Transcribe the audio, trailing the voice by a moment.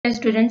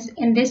Students,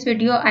 in this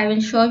video I will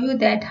show you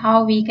that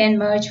how we can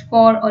merge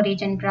four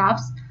origin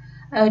graphs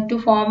to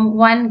form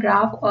one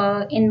graph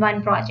in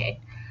one project.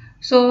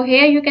 So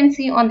here you can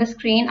see on the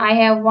screen I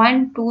have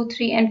 1, 2,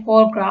 3 and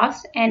 4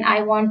 graphs, and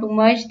I want to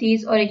merge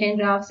these origin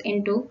graphs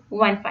into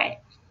one file.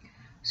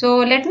 So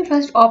let me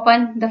first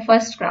open the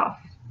first graph.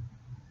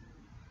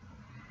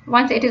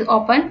 Once it is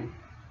open,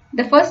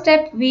 the first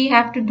step we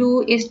have to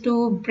do is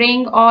to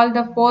bring all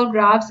the four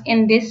graphs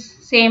in this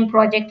same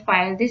project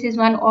file. This is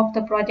one of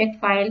the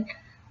project file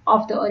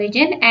of the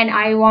origin, and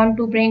I want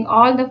to bring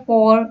all the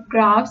four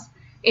graphs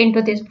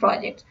into this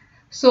project.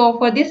 So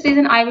for this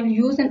reason I will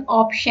use an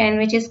option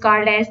which is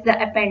called as the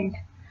append.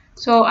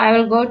 So I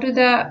will go to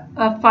the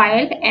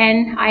file,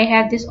 and I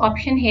have this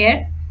option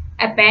here,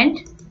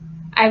 append.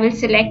 I will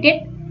select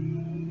it.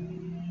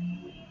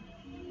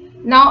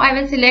 Now I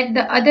will select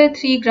the other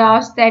three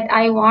graphs that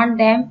I want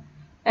them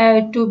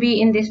to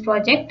be in this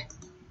project.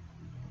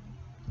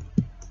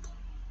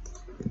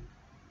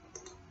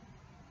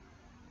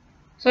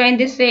 So in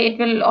this way it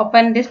will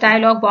open, this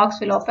dialog box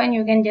will open.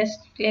 You can just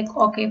click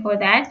OK for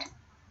that.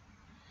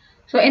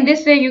 So in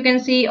this way you can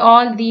see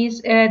all these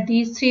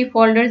three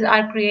folders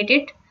are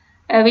created,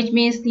 which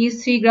means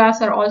these three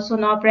graphs are also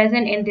now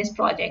present in this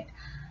project.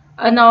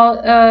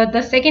 Now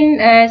the second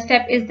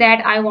step is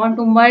that I want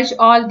to merge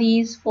all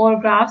these four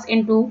graphs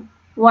into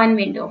one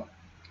window.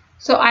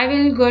 So I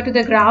will go to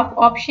the graph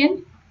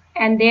option,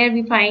 and there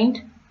we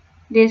find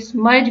this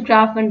merge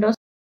graph windows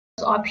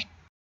option.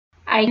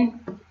 I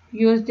can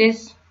use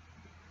this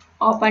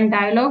open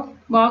dialog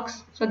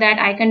box so that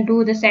I can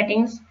do the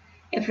settings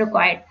if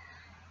required.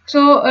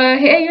 So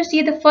here you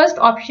see the first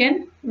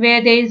option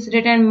where there is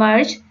written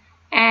merge,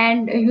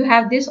 and you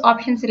have this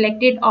option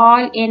selected,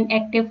 all in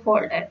active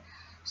folder.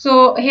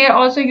 So here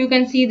also you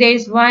can see there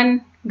is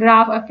one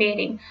graph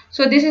appearing.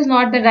 So this is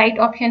not the right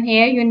option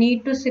here. You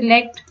need to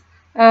select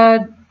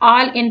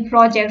all in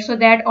project, so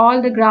that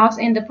all the graphs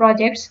in the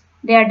projects,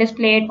 they are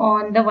displayed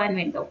on the one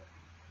window.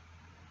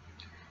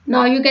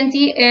 Now you can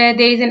see there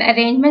is an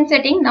arrangement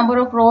setting. Number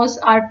of rows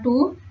are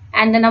 2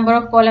 and the number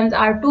of columns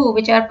are 2,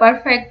 which are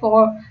perfect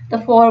for the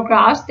four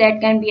graphs that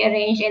can be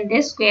arranged in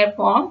this square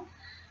form.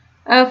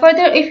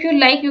 Further, if you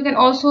like, you can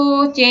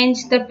also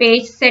change the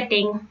page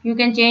setting. You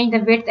can change the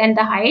width and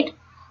the height.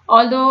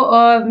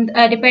 Although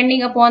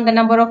depending upon the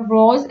number of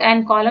rows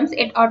and columns,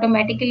 it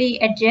automatically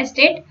adjusts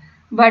it.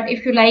 But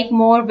if you like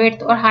more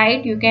width or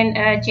height, you can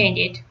change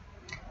it.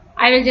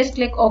 I will just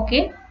click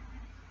OK.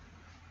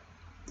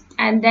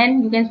 And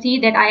then you can see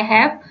that I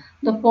have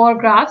the four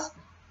graphs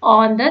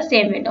on the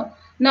same window.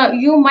 Now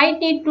you might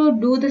need to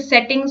do the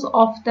settings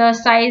of the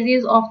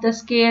sizes of the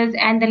scales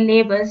and the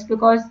labels,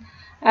 because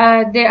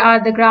there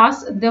are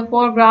the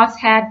four graphs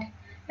had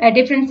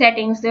different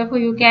settings. Therefore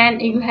you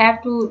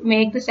have to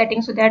make the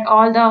settings so that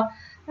all the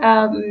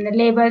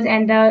labels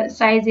and the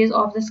sizes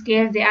of the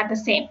scales, they are the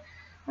same.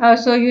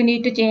 So you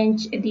need to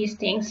change these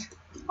things,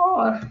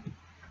 or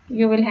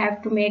you will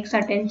have to make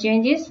certain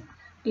changes.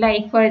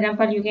 Like for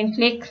example, you can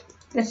click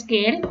the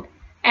scale,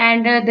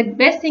 and the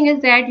best thing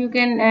is that you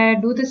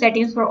can do the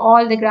settings for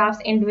all the graphs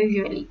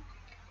individually.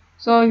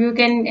 So you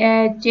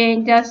can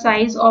change the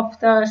size of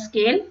the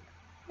scale.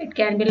 It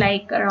can be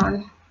like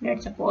around,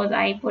 let's suppose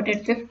I put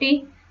it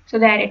 50 so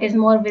that it is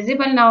more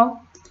visible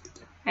now.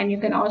 And you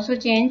can also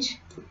change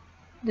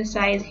the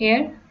size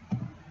here.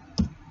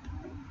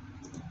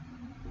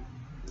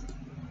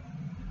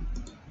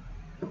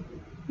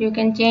 You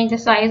can change the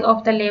size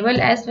of the label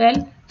as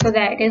well, so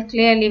that it is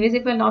clearly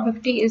visible. Now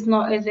 50 is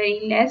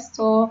very less,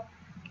 so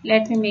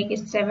let me make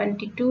it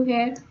 72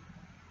 here.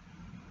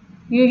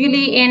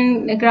 Usually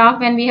in a graph,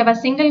 when we have a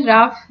single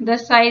graph, the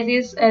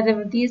sizes,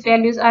 these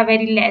values are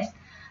very less.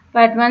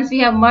 But once we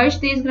have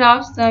merged these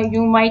graphs,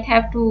 you might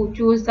have to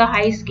choose the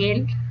high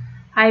scale,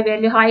 high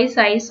value, high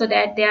size, so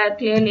that they are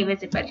clearly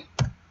visible.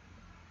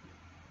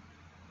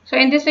 So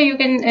in this way you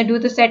can do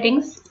the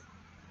settings.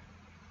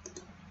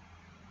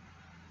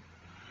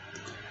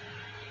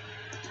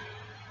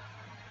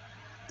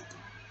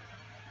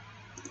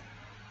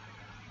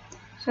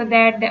 So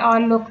that they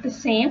all look the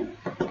same,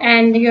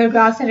 and your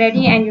graphs are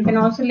ready, and you can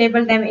also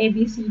label them A,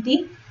 B, C,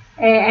 D,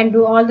 and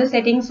do all the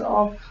settings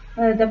of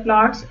the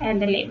plots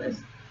and the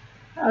labels.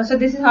 So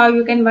this is how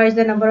you can merge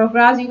the number of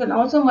graphs. You can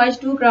also merge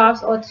 2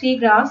 graphs or 3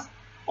 graphs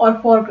or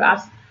 4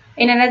 graphs.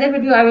 In another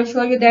video I will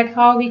show you that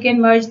how we can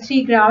merge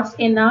 3 graphs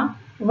in a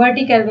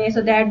vertical way,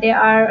 so that they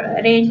are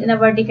arranged in a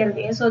vertical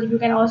way. So you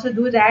can also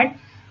do that.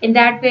 In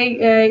that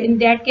way, in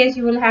that case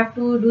you will have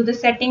to do the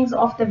settings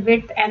of the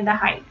width and the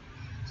height.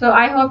 So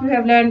I hope you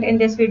have learned in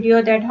this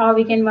video that how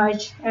we can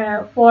merge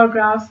 4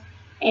 graphs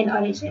in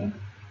origin.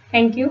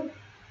 Thank you.